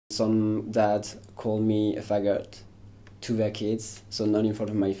some dad called me a faggot to their kids, so not in front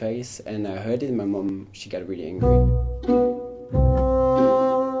of my face, and I heard it. My mom, she got really angry.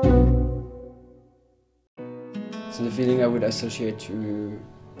 So the feeling I would associate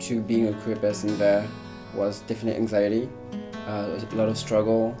to being a queer person there was definitely anxiety, a lot of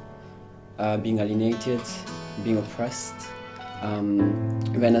struggle, being alienated, being oppressed.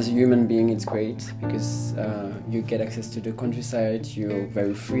 Then as a human being it's great because you get access to the countryside, you're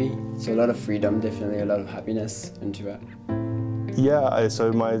very free, so a lot of freedom, definitely a lot of happiness into that. Yeah,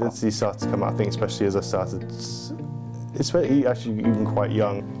 so my identity started to come out, I think especially as I started, it's very, actually even quite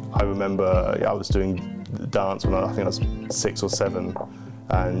young. I remember I was doing dance when I think I was 6 or 7,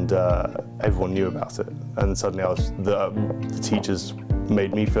 and everyone knew about it, and suddenly the teachers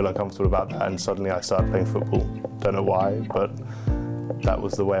made me feel uncomfortable about that, and suddenly I started playing football. Don't know why, but that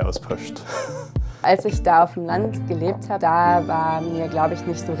was the way I was pushed. Als ich da auf dem Land gelebt habe, da war mir, glaube ich,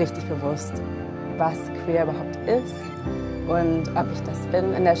 nicht so richtig bewusst, was queer überhaupt ist und ob ich das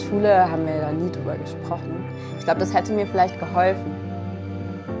bin. In der Schule haben wir da nie drüber gesprochen. Ich glaube, das hätte mir vielleicht geholfen.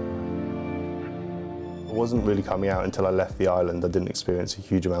 I wasn't really coming out until I left the island. I didn't experience a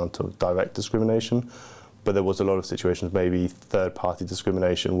huge amount of direct discrimination, but there was a lot of situations, maybe third-party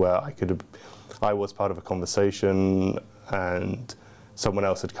discrimination, where I was part of a conversation and someone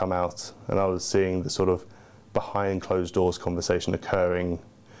else had come out, and I was seeing the sort of behind closed doors conversation occurring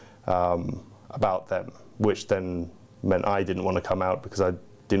about them, which then meant I didn't want to come out because I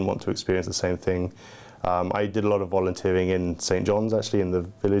didn't want to experience the same thing. I did a lot of volunteering in St. John's, actually, in the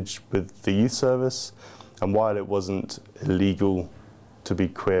village with the youth service, and while it wasn't illegal to be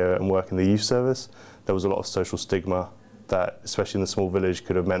queer and work in the youth service, there was a lot of social stigma that, especially in the small village,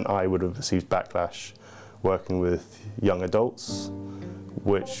 could have meant I would have received backlash working with young adults,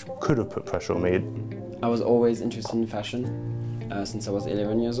 which could have put pressure on me. I was always interested in fashion since I was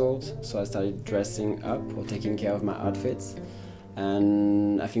 11 years old, so I started dressing up or taking care of my outfits,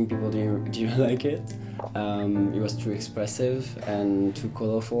 and I think people didn't like it. It was too expressive and too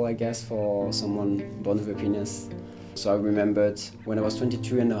colorful, I guess, for someone born with a penis. So I remembered, when I was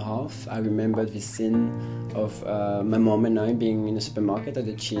 22 and a half, I remembered this scene of my mom and I being in a supermarket at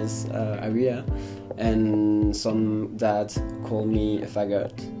the cheese area, and some dad called me a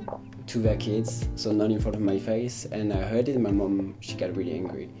faggot to their kids, so not in front of my face, and I heard it, and my mom, she got really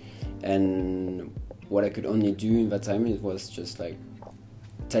angry. And what I could only do in that time, it was just like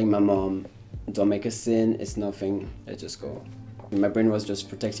telling my mom, don't make a scene, it's nothing, let's just go. My brain was just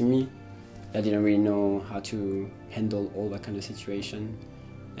protecting me. I didn't really know how to handle all that kind of situation.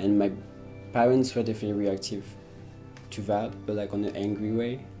 And my parents were definitely reactive to that, but like on an angry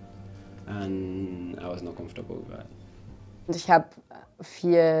way. And I was not comfortable with that. Ich habe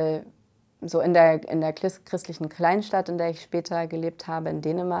viel, so in der christlichen Kleinstadt, in der ich später gelebt habe, in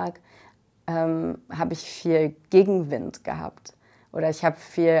Dänemark, habe ich viel Gegenwind gehabt. Oder ich habe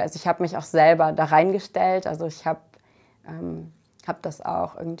mich auch selber da reingestellt, also ich habe das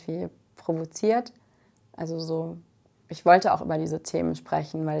auch irgendwie provoziert. Also so, ich wollte auch über diese Themen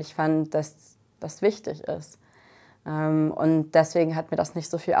sprechen, weil ich fand, dass das wichtig ist. Und deswegen hat mir das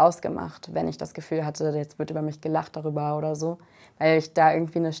nicht so viel ausgemacht, wenn ich das Gefühl hatte, jetzt wird über mich gelacht darüber oder so, weil ich da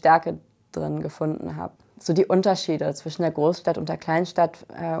irgendwie eine Stärke drin gefunden habe. So die Unterschiede zwischen der Großstadt und der Kleinstadt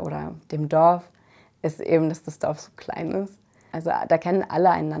oder dem Dorf ist eben, dass das Dorf so klein ist. Also da kennen alle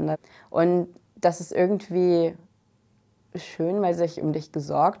einander. Und das ist irgendwie schön, weil sich um dich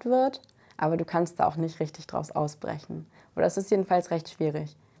gesorgt wird, aber du kannst da auch nicht richtig draus ausbrechen. Oder es ist jedenfalls recht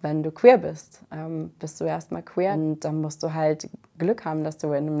schwierig. Wenn du queer bist, bist du erstmal queer und dann musst du halt Glück haben, dass du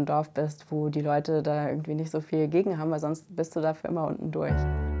in einem Dorf bist, wo die Leute da irgendwie nicht so viel gegen haben, weil sonst bist du dafür immer unten durch.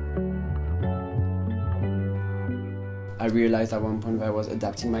 I realized at one point that I was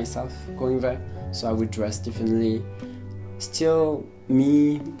adapting myself going there, so I would dress differently. Still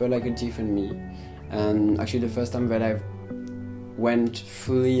me, but like a different me. And actually the first time that I went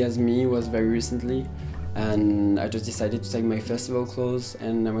fully as me was very recently, and I just decided to take my festival clothes,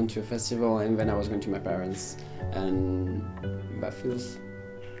 and I went to a festival, and then I was going to my parents, and that feels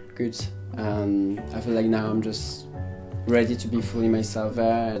good. I feel like now I'm just ready to be fully myself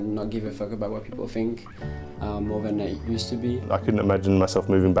there and not give a fuck about what people think, more than I used to be. I couldn't imagine myself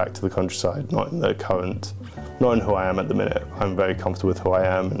moving back to the countryside, not in who I am at the minute. I'm very comfortable with who I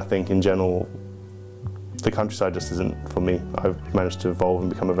am, and I think in general the countryside just isn't for me. I've managed to evolve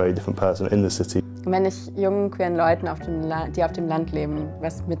and become a very different person in the city. Wenn ich jungen queeren Leuten, die auf dem Land leben,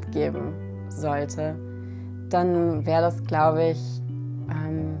 was mitgeben sollte, dann wäre das, glaube ich,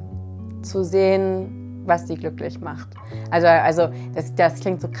 zu sehen, was sie glücklich macht. Also das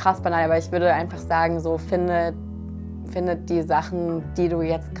klingt so krass banal, aber ich würde einfach sagen, so finde findet die Sachen, die du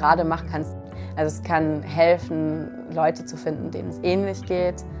jetzt gerade machen kannst. Also es kann helfen, Leute zu finden, denen es ähnlich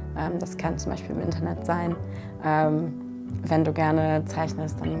geht. Das kann zum Beispiel im Internet sein. Wenn du gerne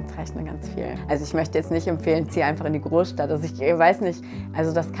zeichnest, dann zeichne ganz viel. Also ich möchte jetzt nicht empfehlen, zieh einfach in die Großstadt. Also ich weiß nicht,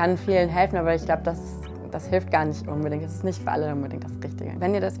 also das kann vielen helfen, aber ich glaube, das hilft gar nicht unbedingt. Das ist nicht für alle unbedingt das Richtige.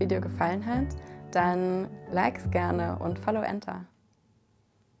 Wenn dir das Video gefallen hat, dann like es gerne und follow ENTR.